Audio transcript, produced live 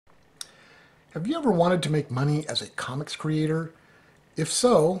Have you ever wanted to make money as a comics creator? If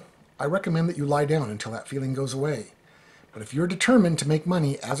so, I recommend that you lie down until that feeling goes away. But if you're determined to make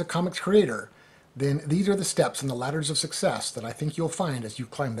money as a comics creator, then these are the steps and the ladders of success that I think you'll find as you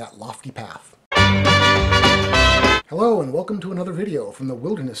climb that lofty path. Hello and welcome to another video from the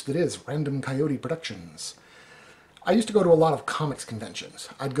wilderness that is Random Coyote Productions. I used to go to a lot of comics conventions.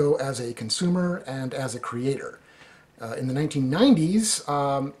 I'd go as a consumer and as a creator. In the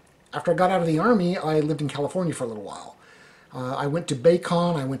 1990s, after I got out of the Army, I lived in California for a little while. I went to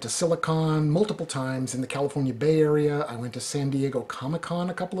Baycon, I went to Silicon multiple times in the California Bay Area. I went to San Diego Comic-Con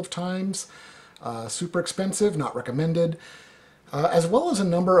a couple of times. Super expensive, not recommended. As well as a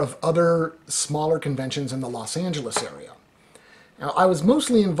number of other smaller conventions in the Los Angeles area. Now, I was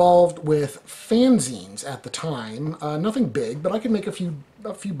mostly involved with fanzines at the time. Nothing big, but I could make a few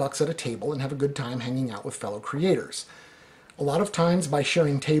bucks at a table and have a good time hanging out with fellow creators. A lot of times, by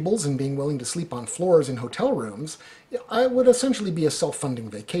sharing tables and being willing to sleep on floors in hotel rooms, I would essentially be a self-funding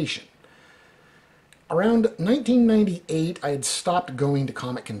vacation. Around 1998, I had stopped going to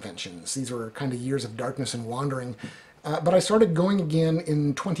comic conventions. These were kind of years of darkness and wandering. But I started going again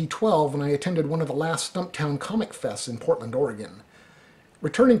in 2012 when I attended one of the last Stumptown Comic Fests in Portland, Oregon.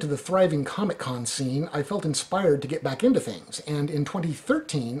 Returning to the thriving Comic-Con scene, I felt inspired to get back into things, and in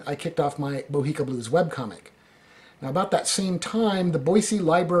 2013, I kicked off my Bohica Blues webcomic. Now, about that same time, the Boise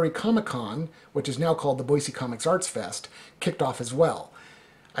Library Comic-Con, which is now called the Boise Comics Arts Fest, kicked off as well.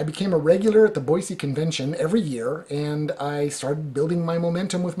 I became a regular at the Boise convention every year, and I started building my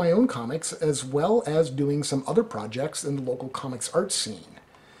momentum with my own comics, as well as doing some other projects in the local comics arts scene.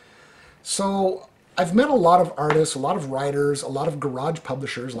 So, I've met a lot of artists, a lot of writers, a lot of garage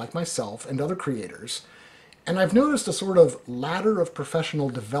publishers like myself and other creators, and I've noticed a sort of ladder of professional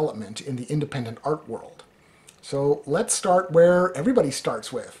development in the independent art world. So let's start where everybody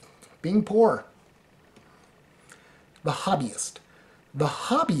starts with, being poor. The hobbyist. The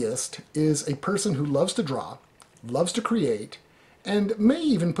hobbyist is a person who loves to draw, loves to create, and may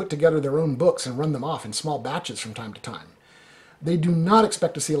even put together their own books and run them off in small batches from time to time. They do not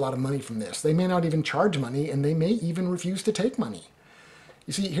expect to see a lot of money from this. They may not even charge money, and they may even refuse to take money.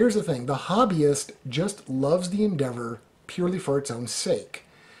 You see, here's the thing. The hobbyist just loves the endeavor purely for its own sake.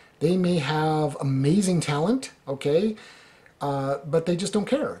 They may have amazing talent, okay, but they just don't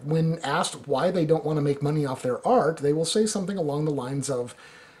care. When asked why they don't want to make money off their art, they will say something along the lines of,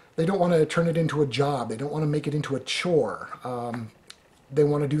 they don't want to turn it into a job, they don't want to make it into a chore. They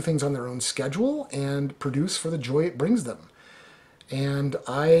want to do things on their own schedule and produce for the joy it brings them. And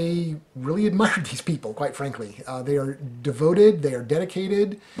I really admire these people, quite frankly. They are devoted, they are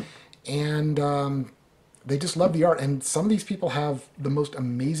dedicated, and they just love the art, and some of these people have the most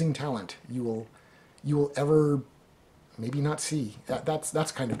amazing talent you will ever maybe not see.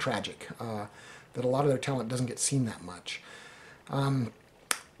 That's kind of tragic, that a lot of their talent doesn't get seen that much.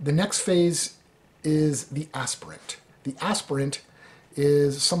 The next phase is the aspirant. The aspirant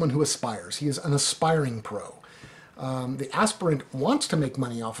is someone who aspires. He is an aspiring pro. The aspirant wants to make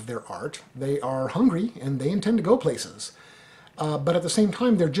money off of their art. They are hungry, and they intend to go places. But at the same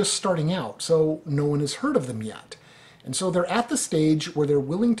time, they're just starting out, so no one has heard of them yet. And so they're at the stage where they're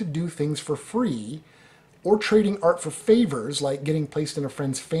willing to do things for free, or trading art for favors, like getting placed in a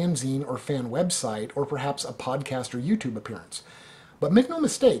friend's fanzine or fan website, or perhaps a podcast or YouTube appearance. But make no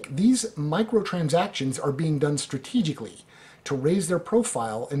mistake, these microtransactions are being done strategically to raise their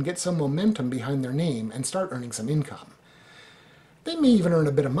profile and get some momentum behind their name and start earning some income. They may even earn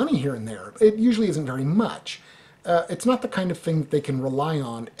a bit of money here and there. It usually isn't very much. It's not the kind of thing that they can rely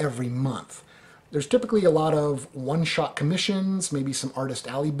on every month. There's typically a lot of one-shot commissions, maybe some artist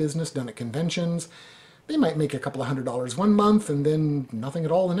alley business done at conventions. They might make a couple of $100 one month and then nothing at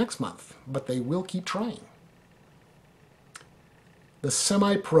all the next month, but they will keep trying. The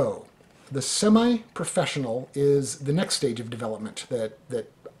semi-pro. The semi-professional is the next stage of development that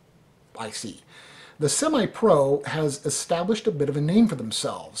I see. The semi-pro has established a bit of a name for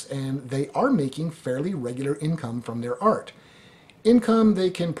themselves, and they are making fairly regular income from their art. Income they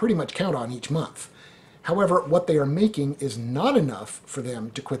can pretty much count on each month. However, what they are making is not enough for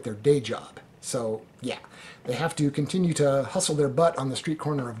them to quit their day job. So, yeah, they have to continue to hustle their butt on the street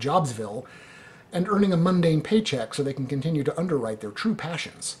corner of Jobsville and earning a mundane paycheck so they can continue to underwrite their true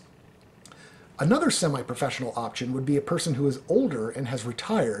passions. Another semi-professional option would be a person who is older and has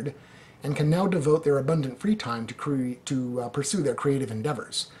retired and can now devote their abundant free time to pursue their creative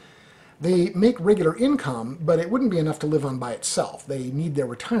endeavors. They make regular income, but it wouldn't be enough to live on by itself. They need their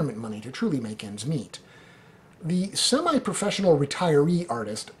retirement money to truly make ends meet. The semi-professional retiree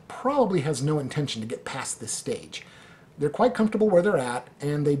artist probably has no intention to get past this stage. They're quite comfortable where they're at,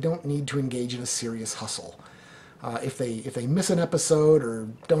 and they don't need to engage in a serious hustle. If they miss an episode or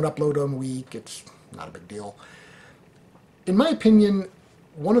don't upload on a week, it's not a big deal. In my opinion,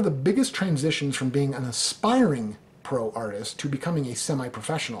 one of the biggest transitions from being an aspiring pro artist to becoming a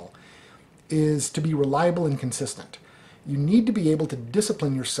semi-professional is to be reliable and consistent. You need to be able to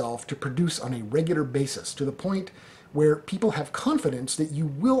discipline yourself to produce on a regular basis to the point where people have confidence that you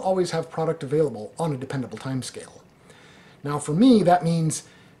will always have product available on a dependable timescale. Now for me, that means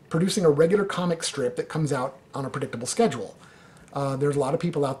producing a regular comic strip that comes out on a predictable schedule. There's a lot of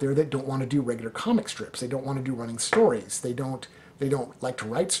people out there that don't want to do regular comic strips. They don't want to do running stories. They don't like to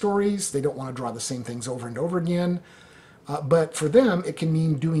write stories. They don't want to draw the same things over and over again. But for them, it can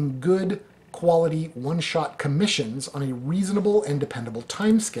mean doing good quality one-shot commissions on a reasonable and dependable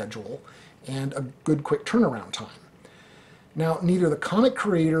time schedule and a good quick turnaround time. Now, neither the comic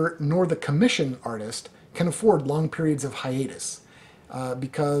creator nor the commission artist can afford long periods of hiatus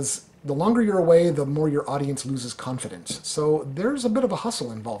because the longer you're away, the more your audience loses confidence. So there's a bit of a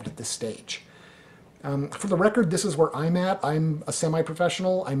hustle involved at this stage. For the record, this is where I'm at. I'm a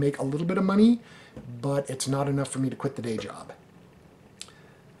semi-professional. I make a little bit of money, but it's not enough for me to quit the day job.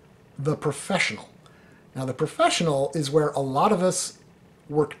 The professional. Now, the professional is where a lot of us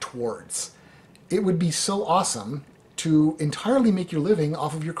work towards. It would be so awesome to entirely make your living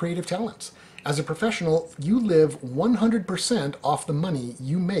off of your creative talents. As a professional, you live 100% off the money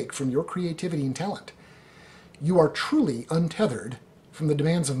you make from your creativity and talent. You are truly untethered from the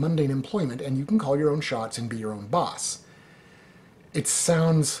demands of mundane employment, and you can call your own shots and be your own boss. It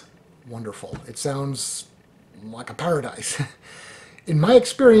sounds wonderful. It sounds like a paradise. In my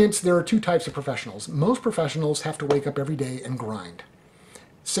experience, there are two types of professionals. Most professionals have to wake up every day and grind.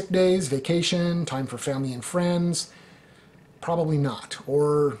 Sick days, vacation, time for family and friends, probably not.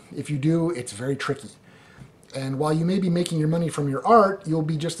 Or if you do, it's very tricky. And while you may be making your money from your art, you'll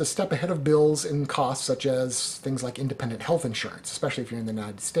be just a step ahead of bills and costs such as things like independent health insurance, especially if you're in the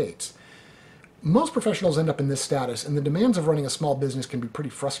United States. Most professionals end up in this status, and the demands of running a small business can be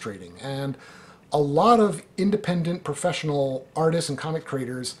pretty frustrating. And a lot of independent professional artists and comic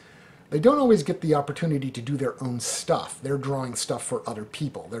creators, they don't always get the opportunity to do their own stuff. They're drawing stuff for other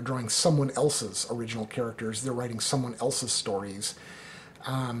people. They're drawing someone else's original characters. They're writing someone else's stories.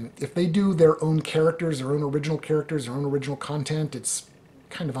 If they do their own characters, their own original characters, their own original content, it's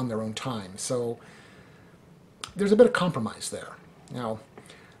kind of on their own time. So there's a bit of compromise there. Now,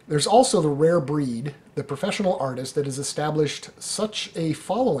 there's also the rare breed, the professional artist that has established such a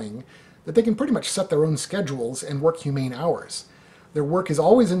following that they can pretty much set their own schedules and work humane hours. Their work is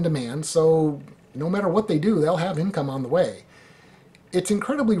always in demand, so no matter what they do, they'll have income on the way. It's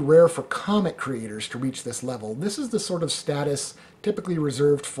incredibly rare for comic creators to reach this level. This is the sort of status typically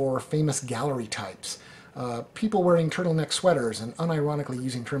reserved for famous gallery types, people wearing turtleneck sweaters and unironically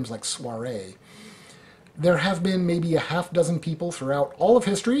using terms like soiree. There have been maybe a half dozen people throughout all of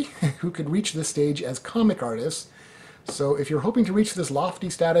history who could reach this stage as comic artists. So if you're hoping to reach this lofty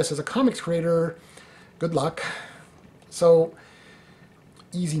status as a comics creator, good luck. So,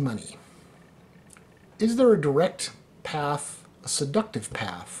 easy money. Is there a direct path, a seductive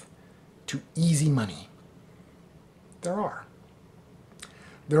path, to easy money? There are.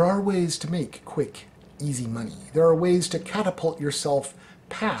 There are ways to make quick, easy money. There are ways to catapult yourself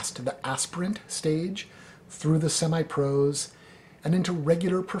past the aspirant stage, through the semi-pros, and into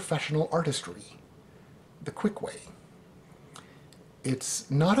regular professional artistry. The quick way. It's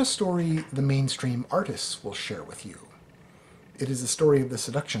not a story the mainstream artists will share with you. It is a story of the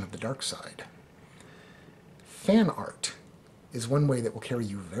seduction of the dark side. Fan art is one way that will carry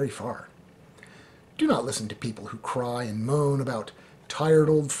you very far. Do not listen to people who cry and moan about tired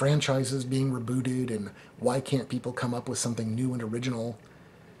old franchises being rebooted and why can't people come up with something new and original.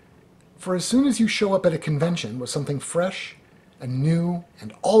 For as soon as you show up at a convention with something fresh and new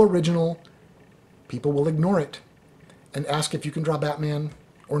and all original, people will ignore it and ask if you can draw Batman,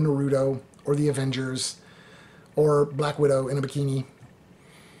 or Naruto, or the Avengers, or Black Widow in a bikini,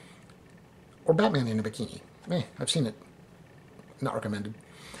 or Batman in a bikini. I've seen it. Not recommended.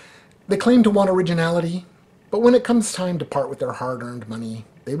 They claim to want originality, but when it comes time to part with their hard-earned money,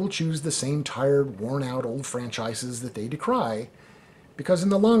 they will choose the same tired, worn-out old franchises that they decry, because in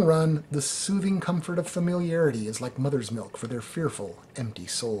the long run, the soothing comfort of familiarity is like mother's milk for their fearful, empty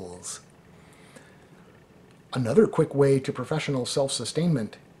souls. Another quick way to professional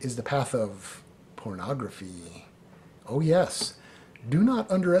self-sustainment is the path of pornography. Oh yes, do not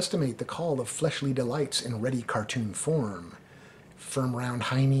underestimate the call of fleshly delights in ready cartoon form. Firm round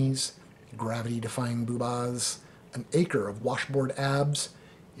heinies, gravity-defying boobas, an acre of washboard abs.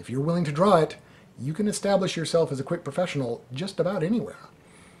 If you're willing to draw it, you can establish yourself as a quick professional just about anywhere.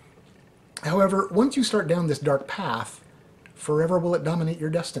 However, once you start down this dark path, forever will it dominate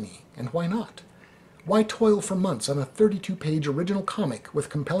your destiny, and why not? Why toil for months on a 32-page original comic with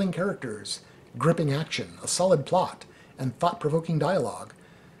compelling characters, gripping action, a solid plot, and thought-provoking dialogue?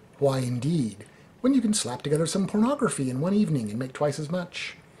 Why indeed, when you can slap together some pornography in one evening and make twice as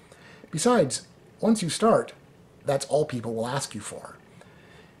much? Besides, once you start, that's all people will ask you for.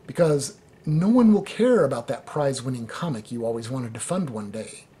 Because no one will care about that prize-winning comic you always wanted to fund one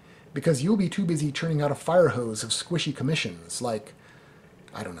day. Because you'll be too busy churning out a fire hose of squishy commissions like,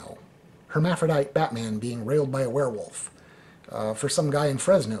 I don't know, hermaphrodite Batman being railed by a werewolf, for some guy in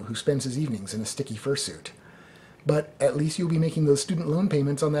Fresno who spends his evenings in a sticky fursuit. But at least you'll be making those student loan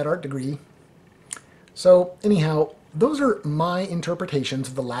payments on that art degree. So anyhow, those are my interpretations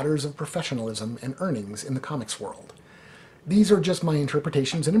of the ladders of professionalism and earnings in the comics world. These are just my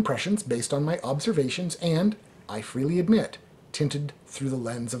interpretations and impressions based on my observations and, I freely admit, tinted through the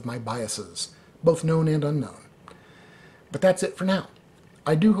lens of my biases, both known and unknown. But that's it for now.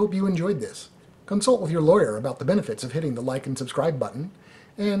 I do hope you enjoyed this. Consult with your lawyer about the benefits of hitting the like and subscribe button,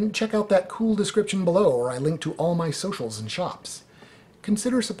 and check out that cool description below where I link to all my socials and shops.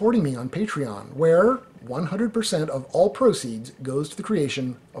 Consider supporting me on Patreon, where 100% of all proceeds goes to the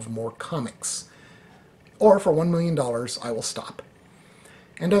creation of more comics. Or for $1 million, I will stop.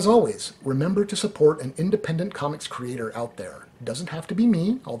 And as always, remember to support an independent comics creator out there. Doesn't have to be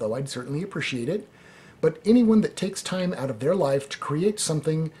me, although I'd certainly appreciate it, but anyone that takes time out of their life to create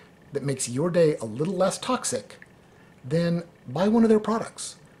something that makes your day a little less toxic, then buy one of their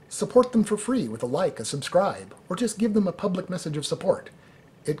products. Support them for free with a like, a subscribe, or just give them a public message of support.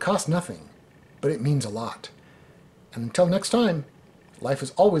 It costs nothing, but it means a lot. And until next time, life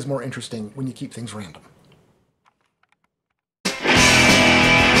is always more interesting when you keep things random.